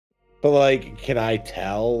But like, can I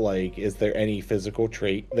tell? Like, is there any physical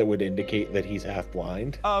trait that would indicate that he's half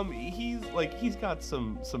blind? He's got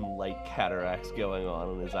some light cataracts going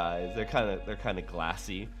on in his eyes. They're kind of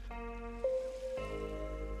glassy. You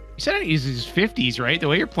said he's in his 50s, right? The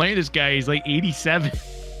way you're playing this guy, he's like 87.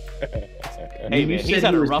 Hey man, he's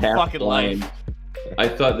had a rough fucking life. I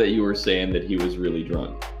thought that you were saying that he was really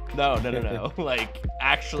drunk. No. Like,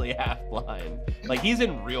 actually half blind. Like, he's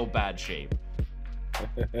in real bad shape. I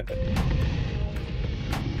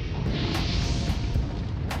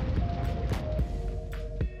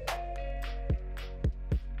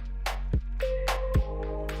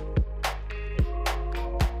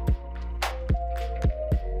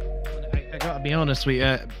gotta be honest with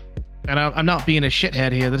you, and I'm not being a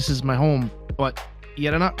shithead here. This is my home, but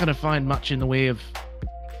you're not gonna find much in the way of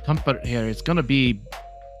comfort here. It's gonna be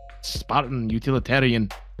Spartan, utilitarian.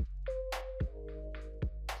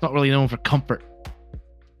 It's not really known for comfort.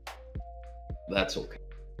 That's okay.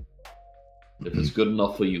 If it's good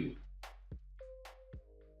enough for you.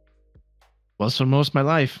 Was for most of my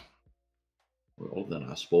life. Well, then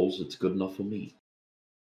I suppose it's good enough for me.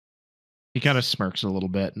 He kind of smirks a little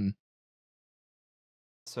bit, and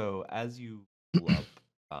so as you pull up,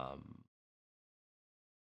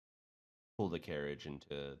 pull the carriage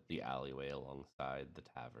into the alleyway alongside the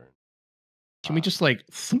tavern. Can we just like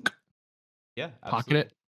thunk, yeah, pocket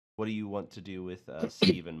it? What do you want to do with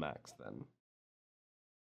Steve and Max then?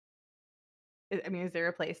 I mean, is there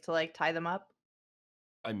a place to like tie them up?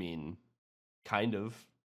 I mean, kind of.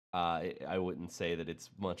 I wouldn't say that it's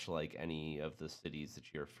much like any of the cities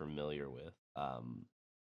that you're familiar with.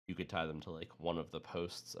 You could tie them to like one of the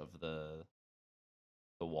posts of the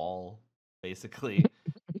wall, basically,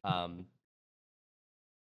 or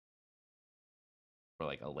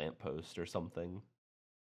like a lamppost or something.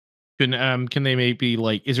 Can they maybe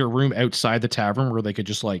like? Is there a room outside the tavern where they could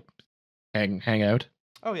just like hang out?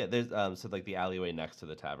 Oh yeah, there's so like the alleyway next to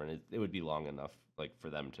the tavern. It would be long enough like for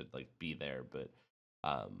them to like be there, but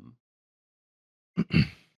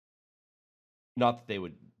not that they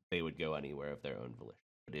would go anywhere of their own volition.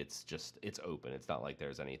 But it's open. It's not like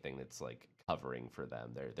there's anything that's like covering for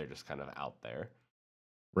them. They're just kind of out there.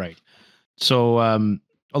 Right. So I'll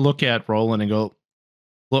look at Roland and go,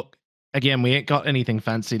 look, again, we ain't got anything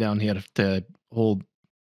fancy down here to hold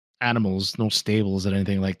animals, no stables or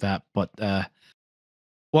anything like that. But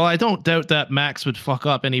well, I don't doubt that Max would fuck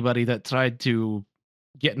up anybody that tried to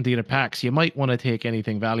get into the packs. You might want to take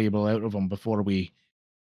anything valuable out of them before we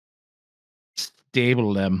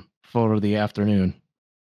stable them for the afternoon.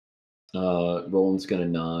 Roland's gonna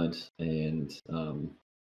nod, and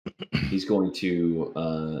he's going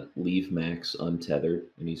to leave Max untethered,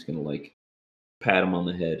 and he's gonna like pat him on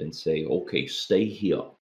the head and say, "Okay, stay here.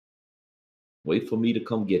 Wait for me to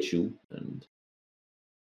come get you, and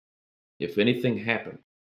if anything happens,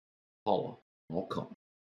 holler. I'll come."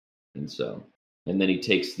 And then he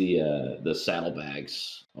takes the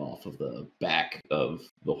saddlebags off of the back of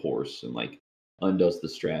the horse and like undoes the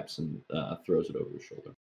straps and throws it over his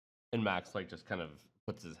shoulder. And Max like just kind of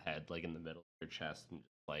puts his head like in the middle of your chest and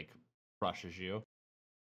like brushes you.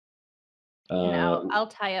 I'll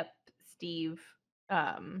tie up Steve.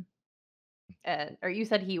 Or you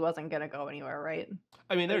said he wasn't gonna go anywhere, right?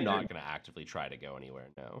 I mean, they're not gonna actively try to go anywhere.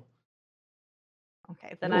 No.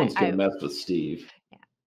 Okay, then no one's gonna mess with Steve.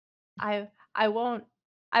 Yeah, I won't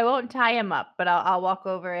tie him up, but I'll walk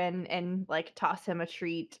over and like toss him a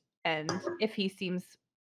treat, and if he seems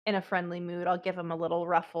in a friendly mood, I'll give him a little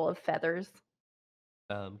ruffle of feathers.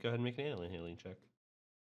 Go ahead and make an alien healing check.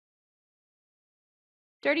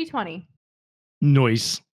 Dirty 20.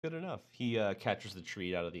 Nice. Good enough. He catches the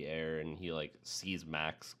treat out of the air, and he like sees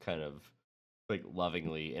Max kind of like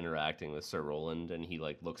lovingly interacting with Sir Roland, and he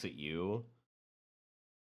like looks at you,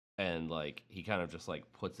 and like he kind of just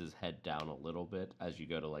like puts his head down a little bit as you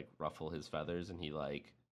go to like ruffle his feathers, and he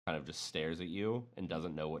like kind of just stares at you and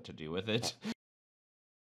doesn't know what to do with it.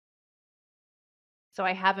 So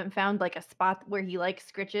I haven't found like a spot where he like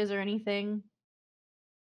scritches or anything.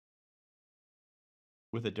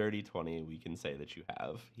 With a dirty 20, we can say that you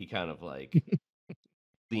have. He kind of like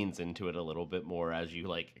leans into it a little bit more as you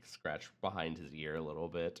like scratch behind his ear a little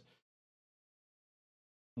bit.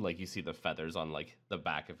 Like you see the feathers on like the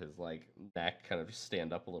back of his like neck kind of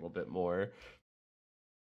stand up a little bit more.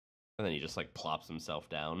 And then he just like plops himself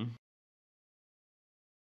down.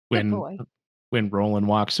 When Roland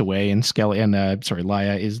walks away and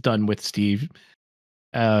Laya is done with Steve,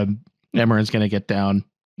 Emmerin's gonna get down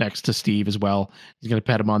next to Steve as well. He's gonna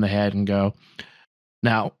pat him on the head and go,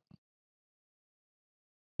 "Now,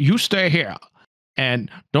 you stay here and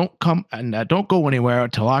don't go anywhere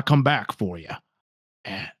until I come back for you.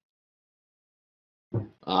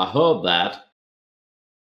 I heard that.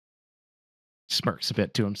 Smirks a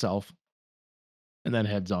bit to himself, and then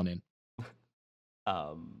heads on in.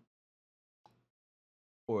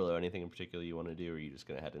 Orlo, anything in particular you want to do, or are you just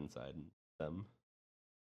gonna head inside them?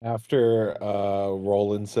 After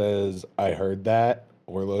Roland says, I heard that,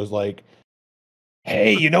 Orlo's like,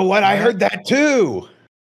 hey, you know what? I heard that too.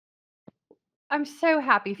 I'm so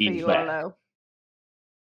happy for In you, fact. Orlo.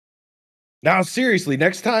 Now, seriously,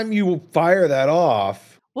 next time you fire that off,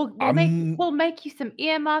 We'll make you some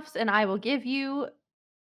earmuffs, and I will give you,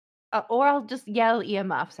 or I'll just yell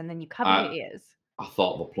earmuffs, and then you cover your ears. I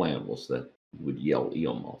thought the plan was that you would yell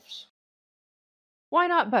earmuffs. Why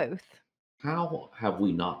not both? How have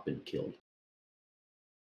we not been killed?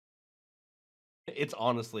 It's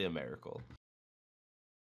honestly a miracle.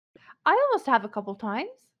 I almost have a couple times.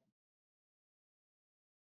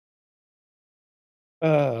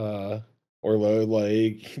 Orlo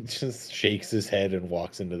like just shakes his head and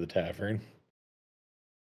walks into the tavern.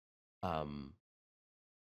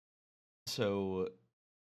 So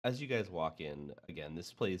as you guys walk in, again,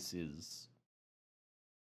 this place is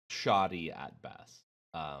shoddy at best.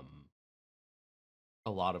 A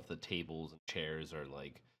lot of the tables and chairs are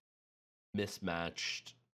like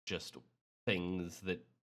mismatched, just things that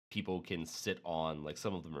people can sit on. Like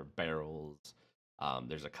some of them are barrels.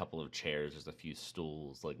 There's a couple of chairs, there's a few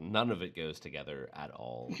stools. Like none of it goes together at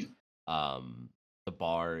all. The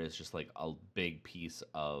bar is just like a big piece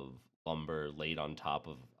of lumber laid on top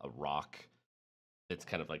of a rock that's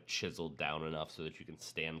kind of like chiseled down enough so that you can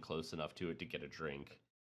stand close enough to it to get a drink.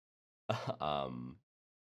 But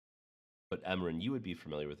Emmerin, you would be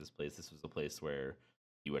familiar with this place. This was a place where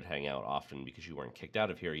you would hang out often because you weren't kicked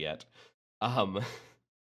out of here yet. And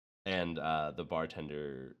the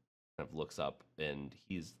bartender kind of looks up, and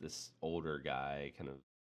he's this older guy, kind of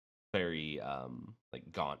very like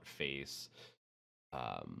gaunt face,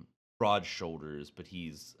 broad shoulders, but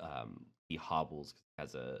he hobbles,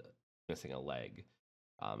 has missing a leg,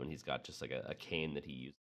 and he's got just like a cane that he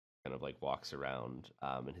uses, kind of like walks around,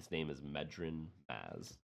 and his name is Medrin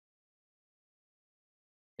Maz.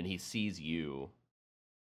 And he sees you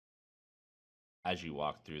as you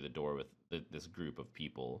walk through the door with this group of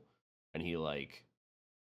people, and he like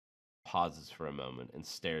pauses for a moment and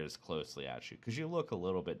stares closely at you because you look a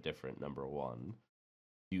little bit different. Number one,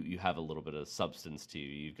 you have a little bit of substance to you.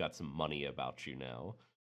 You've got some money about you now.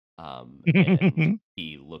 And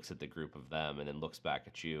he looks at the group of them and then looks back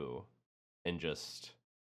at you and just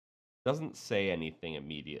doesn't say anything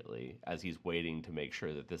immediately, as he's waiting to make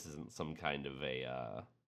sure that this isn't some kind of a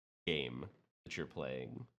game that you're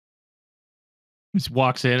playing. Just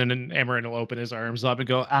walks in, and then Emmerin will open his arms up and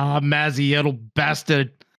go, Mazzy, you little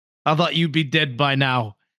bastard. I thought you'd be dead by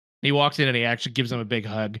now. He walks in and he actually gives him a big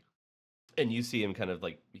hug. And you see him kind of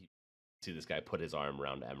like, you see this guy put his arm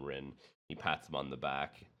around Emmerin. He pats him on the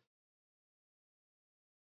back.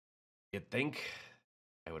 You'd think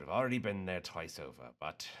I would have already been there twice over,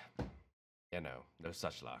 but, you know, no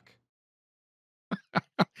such luck.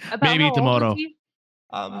 Maybe tomorrow.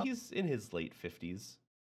 He's in his late 50s.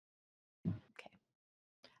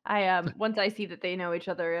 Once I see that they know each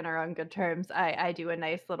other and are on good terms, I do a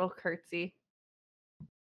nice little curtsy.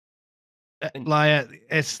 Laya,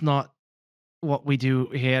 it's not what we do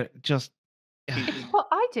here. Just Well,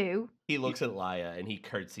 I do. He looks at Laya and he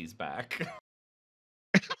curtsies back.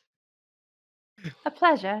 A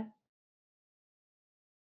pleasure.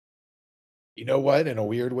 You know what? In a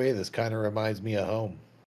weird way, this kind of reminds me of home.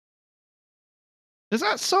 Is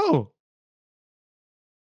that so?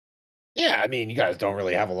 Yeah, I mean, you guys don't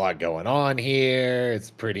really have a lot going on here.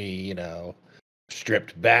 It's pretty,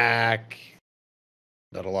 stripped back.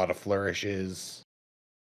 Not a lot of flourishes.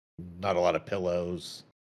 Not a lot of pillows.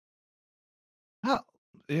 Well,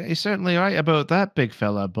 you're certainly right about that, big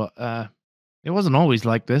fella, but it wasn't always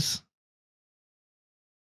like this.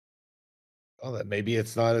 Well, then maybe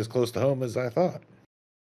it's not as close to home as I thought.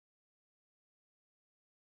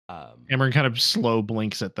 Emmerin kind of slow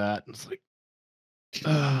blinks at that. It's like,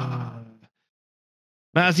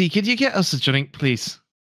 Mazzy, could you get us a drink, please?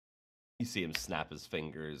 You see him snap his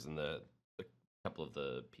fingers, and the couple of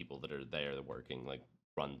the people that are there working like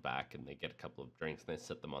run back, and they get a couple of drinks, and they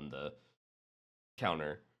set them on the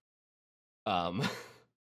counter. Well,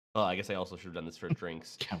 I guess I also should have done this for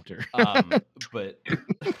drinks. Counter. But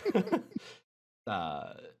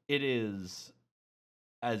it is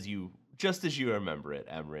as you remember it,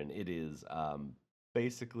 Emmerin. It is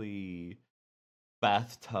basically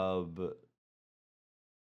bathtub,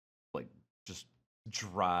 like just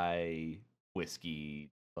dry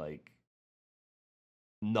whiskey, like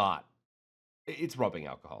not. It's rubbing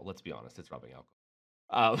alcohol. Let's be honest. It's rubbing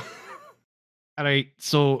alcohol. All right.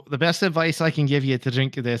 So the best advice I can give you to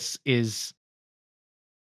drink this is,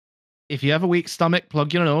 if you have a weak stomach,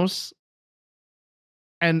 plug your nose,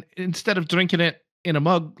 and instead of drinking it in a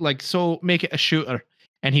mug, like so, make it a shooter.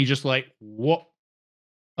 And he just like, whoop,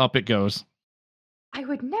 up it goes. I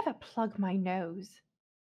would never plug my nose.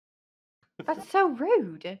 That's so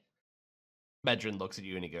rude. Medrin looks at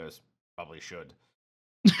you and he goes, "Probably should."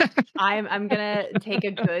 I'm gonna take a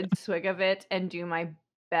good swig of it and do my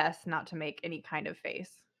best not to make any kind of face.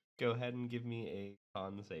 Go ahead and give me a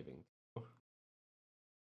con saving.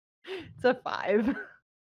 It's a 5.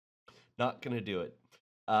 Not gonna do it.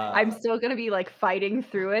 I'm still gonna be like fighting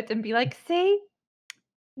through it and be like, see?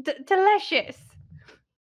 Delicious.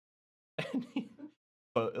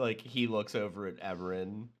 But like he looks over at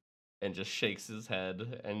Emmerin and just shakes his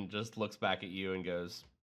head and just looks back at you and goes,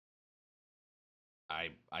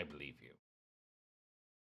 I believe you.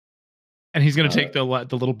 And he's gonna take the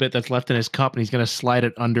little bit that's left in his cup and he's gonna slide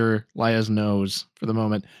it under Laya's nose for the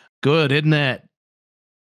moment. Good, isn't it?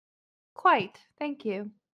 Quite. Thank you.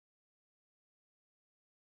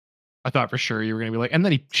 I thought for sure you were gonna be like, and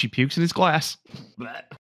then she pukes in his glass. Blech.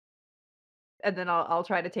 And then I'll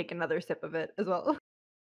try to take another sip of it as well.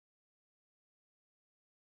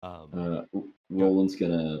 Roland's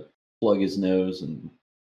gonna plug his nose and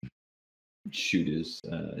shoot his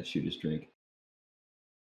drink.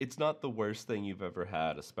 It's not the worst thing you've ever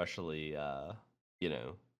had, especially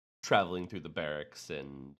traveling through the barracks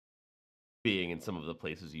and being in some of the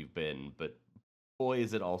places you've been, but boy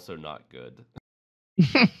is it also not good.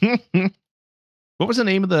 What was the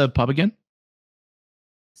name of the pub again?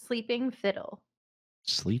 Sleeping Fiddle.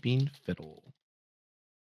 Sleeping Fiddle.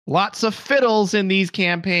 Lots of fiddles in these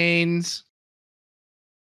campaigns.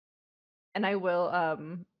 And I will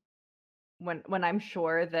when I'm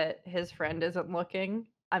sure that his friend isn't looking,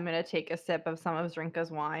 I'm gonna take a sip of some of Zrinka's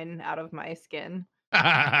wine out of my skin. Go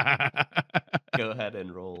ahead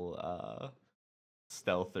and roll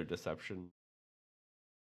stealth or deception.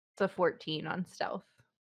 It's a 14 on stealth.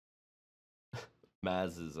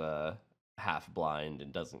 Maz is half blind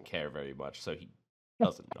and doesn't care very much, so he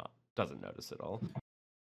doesn't notice at all.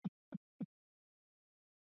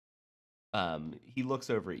 He looks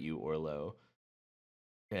over at you, Orlo,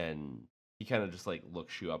 and he kind of just like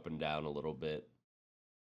looks you up and down a little bit.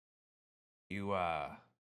 You're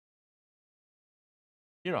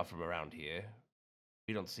not from around here.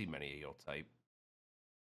 We don't see many of your type.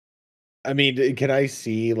 I mean, can I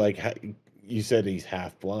see you said he's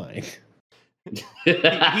half blind? He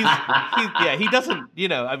doesn't.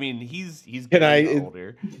 I mean, he's getting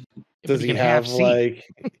older. Does he have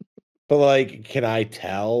But can I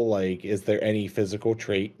tell? Is there any physical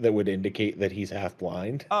trait that would indicate that he's half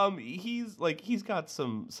blind? He's got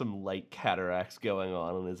some light cataracts going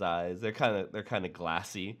on in his eyes. They're kind of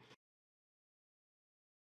glassy.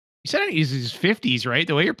 You said he's his 50s, right?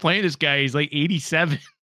 The way you're playing this guy, he's like 87.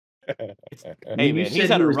 Hey man, he's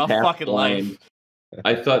had a rough fucking life.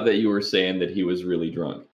 I thought that you were saying that he was really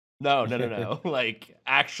drunk. No. Like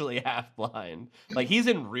actually half blind. Like he's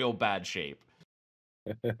in real bad shape.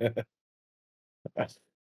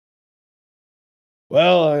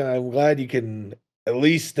 Well, I'm glad you can at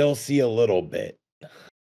least still see a little bit.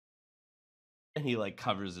 And he like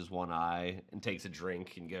covers his one eye and takes a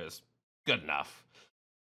drink and goes, "Good enough."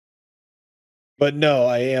 But no,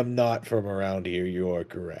 I am not from around here. You are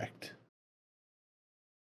correct.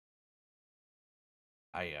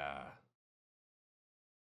 I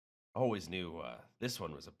always knew this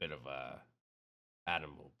one was a bit of a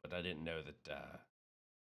animal, but I didn't know that.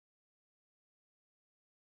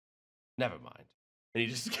 Never mind. And he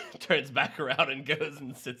just turns back around and goes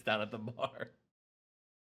and sits down at the bar.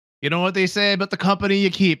 You know what they say about the company you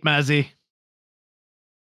keep, Mazzy?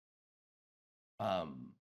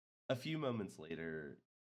 A few moments later,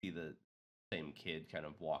 see the same kid kind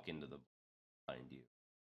of walk into the behind you,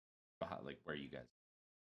 like where you guys.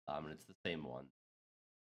 And it's the same one.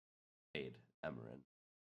 Paid Emmerin,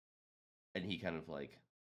 and he kind of like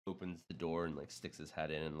opens the door and like sticks his head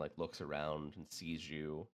in and like looks around and sees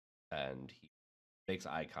you, and he makes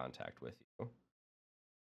eye contact with you.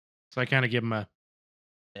 So I kind of give him a.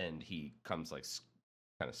 And he comes like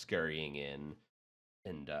kind of scurrying in,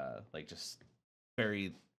 and like just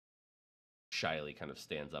very shyly kind of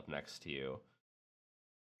stands up next to you,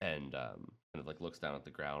 and kind of like looks down at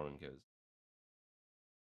the ground and goes,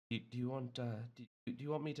 Do you want do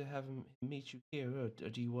you want me to have him meet you here, or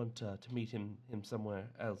do you want to meet him somewhere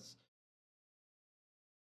else?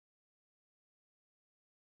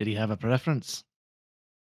 Did he have a preference?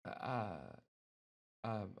 I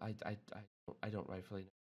don't rightfully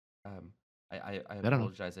know. I don't know.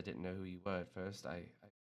 apologize. I didn't know who you were at first.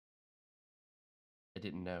 I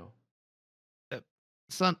didn't know.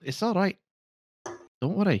 Son, it's all right.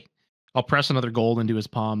 Don't worry. I'll press another gold into his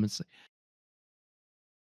palm and say,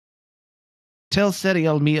 tell Seti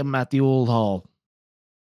I'll meet him at the old hall.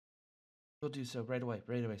 We'll do so right away,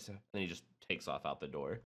 sir. And he just takes off out the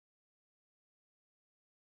door.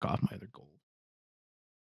 Got my other gold.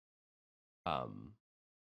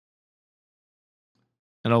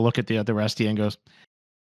 And I'll look at the rest of you and goes,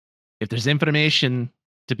 if there's information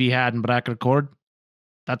to be had in Braccar Accord,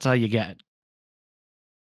 that's how you get it.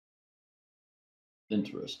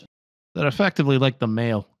 Interesting. They're effectively like the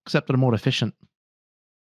mail, except they're more efficient.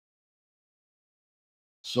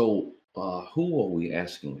 So, who are we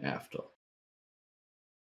asking after?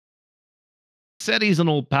 Seti's an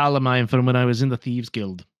old pal of mine from when I was in the Thieves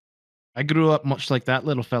Guild. I grew up much like that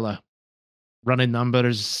little fella, running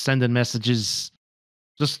numbers, sending messages,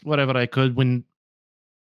 just whatever I could. When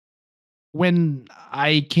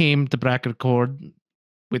I came to Braccar Accord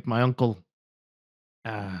with my uncle,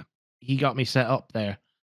 he got me set up there.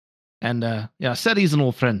 And yeah, Seti's an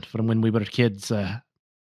old friend from when we were kids.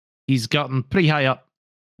 He's gotten pretty high up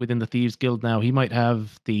within the Thieves Guild now. He might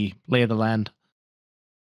have the lay of the land.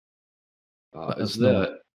 Is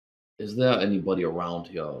there anybody around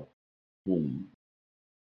here whom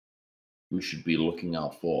we should be looking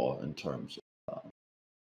out for in terms of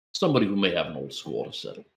somebody who may have an old score to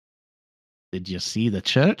settle? Did you see the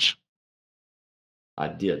church? I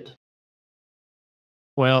did.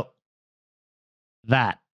 Well,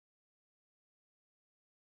 that.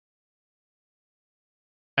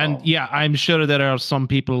 And yeah, I'm sure there are some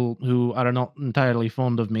people who are not entirely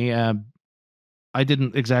fond of me. I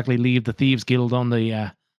didn't exactly leave the Thieves Guild on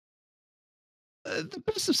the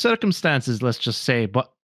best of circumstances, let's just say,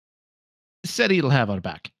 but Seti will have our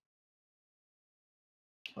back.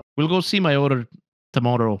 We'll go see my order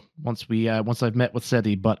tomorrow once I've met with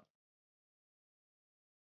Seti, but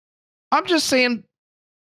I'm just saying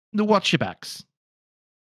to watch your backs.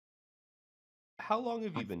 How long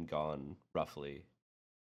have you been gone, roughly,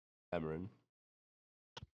 Emmerin?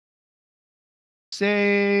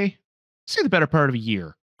 Say the better part of a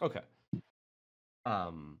year. Okay.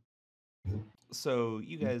 So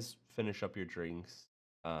you guys finish up your drinks.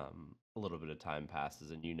 A little bit of time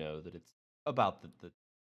passes, and you know that it's about the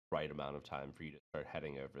right amount of time for you to start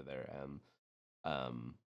heading over there.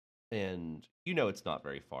 And you know it's not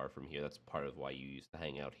very far from here. That's part of why you used to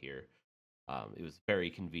hang out here. It was very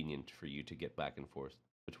convenient for you to get back and forth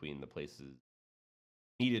between the places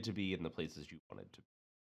you needed to be and the places you wanted to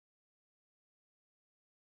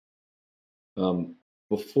be.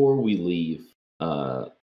 Before we leave,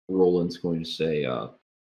 Roland's going to say,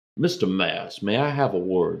 Mr. Mass, may I have a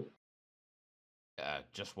word?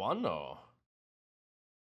 Just one, or?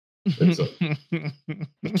 It's a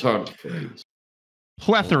turn of phrase.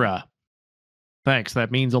 Plethora. Thanks,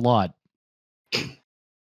 that means a lot.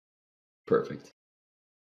 Perfect.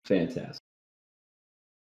 Fantastic.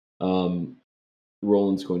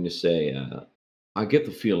 Roland's going to say, I get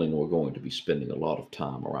the feeling we're going to be spending a lot of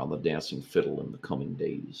time around the dancing fiddle in the coming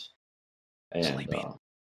days. And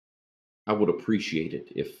I would appreciate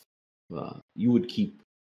it if you would keep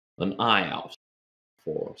an eye out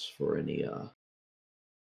for us for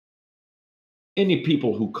any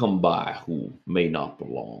people who come by who may not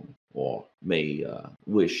belong or may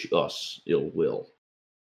wish us ill will.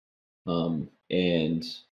 And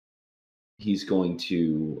he's going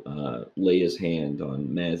to lay his hand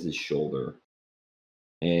on Maz's shoulder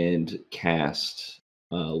and cast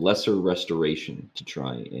Lesser Restoration to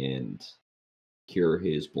try and cure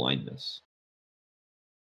his blindness.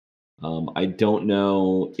 I don't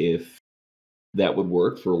know if that would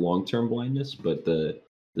work for long-term blindness, but the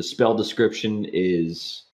spell description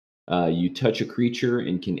is you touch a creature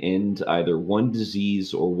and can end either one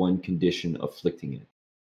disease or one condition afflicting it.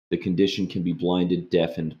 The condition can be blinded,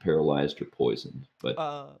 deafened, paralyzed, or poisoned. But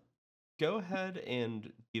go ahead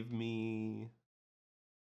and give me.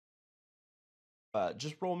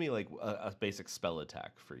 Just roll me like a basic spell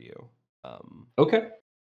attack for you. Okay.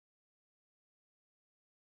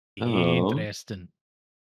 Interesting.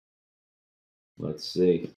 Let's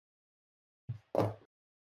see.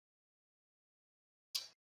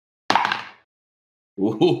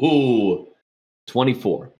 Ooh,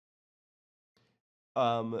 24.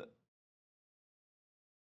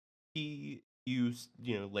 You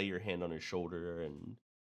lay your hand on his shoulder, and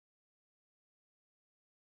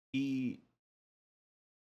he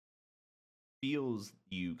feels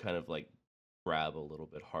you kind of like grab a little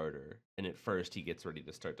bit harder, and at first he gets ready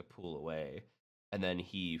to start to pull away, and then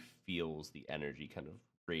he feels the energy kind of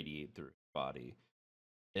radiate through his body,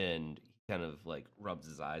 and he kind of like rubs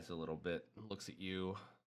his eyes a little bit and looks at you,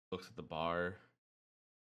 looks at the bar,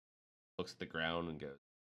 looks at the ground and goes,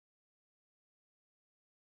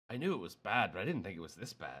 I knew it was bad, but I didn't think it was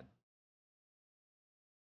this bad.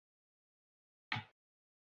 It's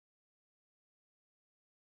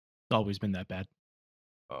always been that bad.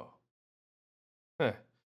 Oh. Huh.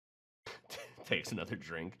 Takes another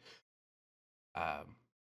drink. I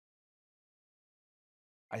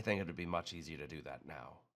think it would be much easier to do that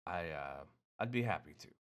now. I'd be happy to.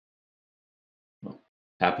 Well,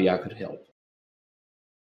 happy I could help.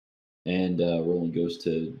 And Roland goes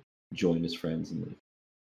to join his friends and leave.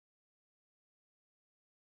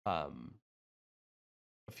 A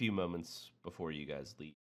few moments before you guys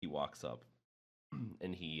leave, he walks up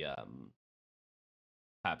and he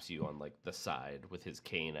taps you on like the side with his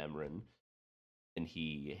cane, Emmerin, and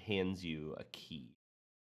he hands you a key.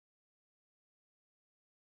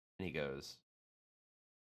 And he goes,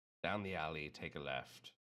 down the alley, take a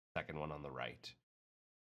left, second one on the right.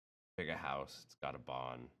 Bigger house, it's got a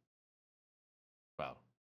barn. Well,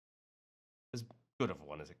 as good of a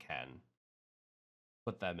one as it can.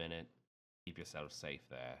 Put them in it, keep yourself safe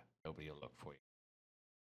there. Nobody will look for you.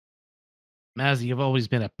 Mazzy, you've always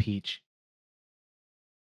been a peach.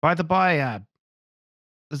 By the by,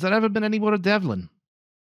 has there ever been any word of Devlin?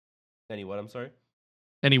 Any what, I'm sorry?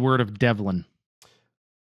 Any word of Devlin?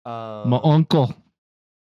 My Um, uncle.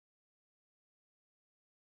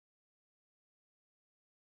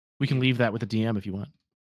 We can leave that with the DM if you want.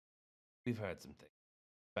 we've heard some things.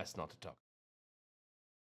 Best not to talk.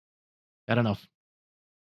 Bad enough.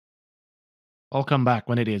 I'll come back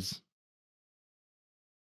when it is.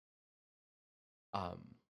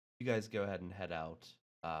 You guys go ahead and head out.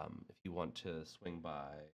 If you want to swing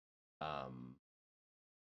by,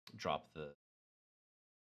 drop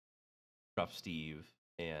Steve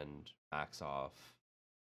and Max off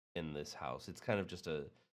in this house. It's kind of just a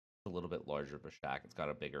little bit larger of a shack. It's got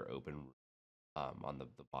a bigger open room on the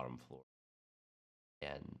bottom floor,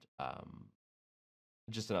 and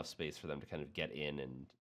just enough space for them to kind of get in and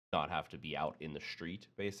not have to be out in the street,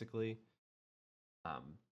 basically.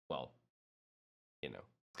 Well, you know,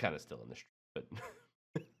 it's kind of still in the street, but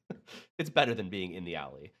it's better than being in the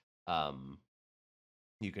alley.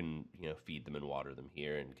 You can, feed them and water them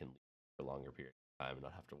here and can leave for a longer period of time and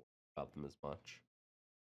not have to worry about them as much.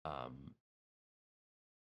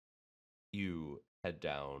 You head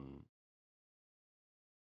down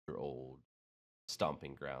your old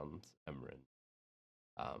stomping grounds, Emmerin,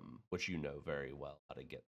 which you know very well how to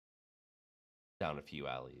get down a few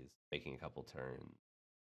alleys, making a couple turns,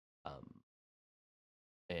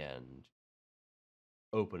 and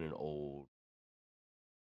open an old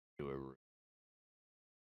newer room.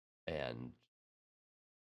 And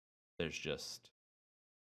there's just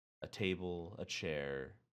a table, a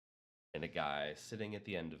chair, and a guy sitting at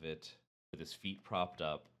the end of it with his feet propped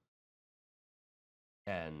up.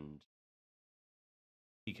 And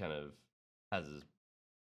he kind of has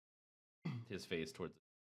his face towards,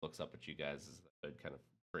 looks up at you guys as the hood kind of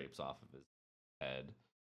drapes off of his head.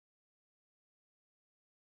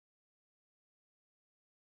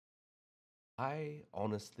 I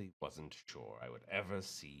honestly wasn't sure I would ever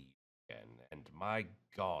see you again, and my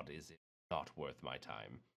God, is it not worth my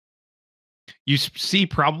time? You see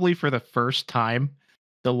probably for the first time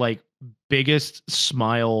the biggest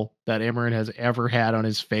smile that Emmerin has ever had on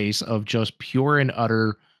his face of just pure and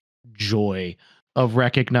utter joy of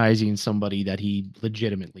recognizing somebody that he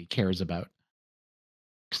legitimately cares about.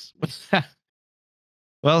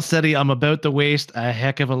 Well, Seti, I'm about to waste a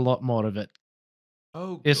heck of a lot more of it.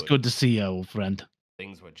 Oh, It's good to see you, old friend.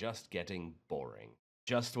 Things were just getting boring.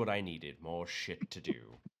 Just what I needed, more shit to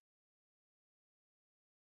do.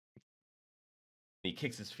 He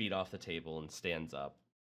kicks his feet off the table and stands up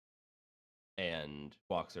and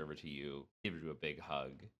walks over to you, gives you a big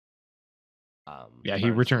hug. Yeah,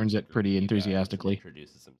 he returns it pretty enthusiastically.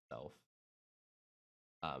 Introduces himself.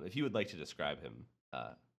 If you would like to describe him,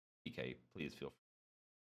 PK, please feel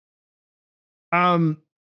free.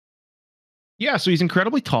 Yeah, so he's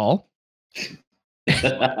incredibly tall. Take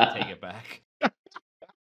it back.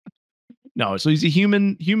 No, so he's a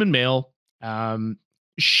human male,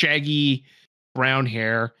 shaggy brown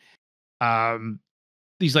hair,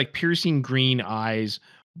 these piercing green eyes,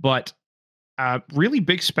 but really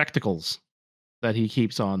big spectacles that he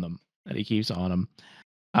keeps on him.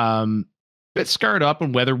 Bit scarred up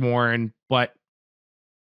and weather worn, but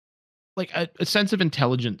a sense of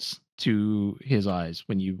intelligence to his eyes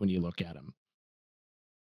when you look at him.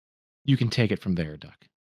 You can take it from there, Duck.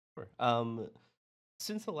 Sure.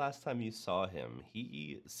 Since the last time you saw him,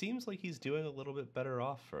 he seems like he's doing a little bit better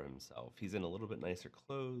off for himself. He's in a little bit nicer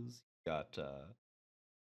clothes. Got a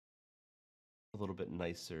little bit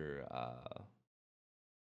nicer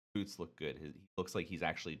boots look good. He looks like he's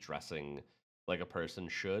actually dressing like a person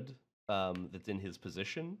should. That's in his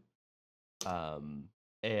position.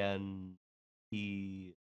 And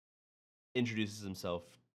he introduces himself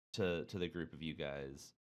to the group of you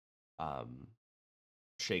guys.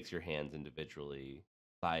 Shakes your hands individually.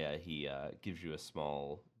 Thaya, he gives you a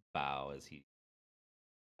small bow as he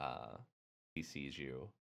sees you.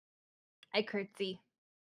 I curtsy.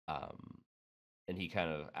 And he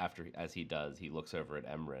kind of as he does, he looks over at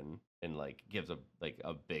Emmerin and like gives a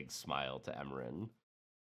big smile to Emmerin.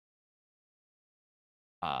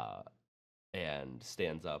 And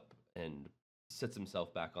stands up and sits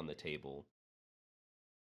himself back on the table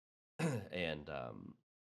and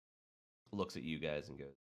looks at you guys and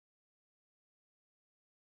goes,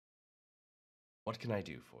 "What can I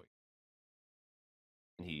do for you?"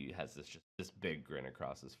 And he has this big grin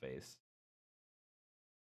across his face.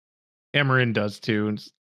 Emmerin does too.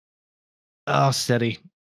 And steady.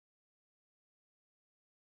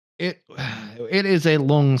 It is a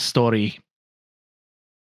long story.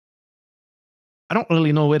 I don't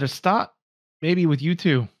really know where to start. Maybe with you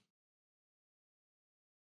two.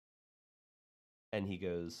 And he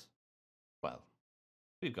goes, "Well,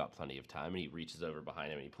 we've got plenty of time." And he reaches over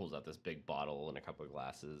behind him and he pulls out this big bottle and a couple of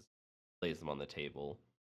glasses, lays them on the table.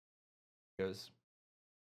 He goes,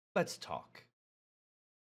 "Let's talk."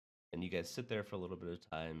 And you guys sit there for a little bit of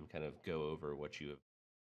time, kind of go over what you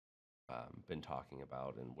have been talking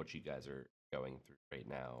about and what you guys are going through right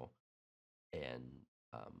now. And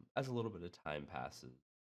as a little bit of time passes,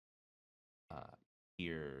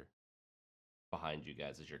 here behind you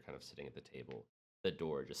guys, as you're kind of sitting at the table, the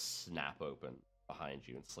door just snap open behind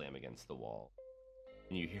you and slam against the wall.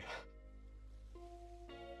 And you hear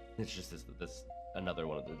it's just this another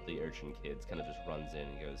one of the urchin kids kind of just runs in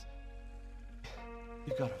and goes,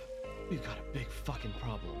 We've got a big fucking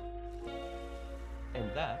problem."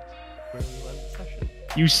 And that where we end the session.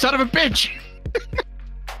 You son of a bitch!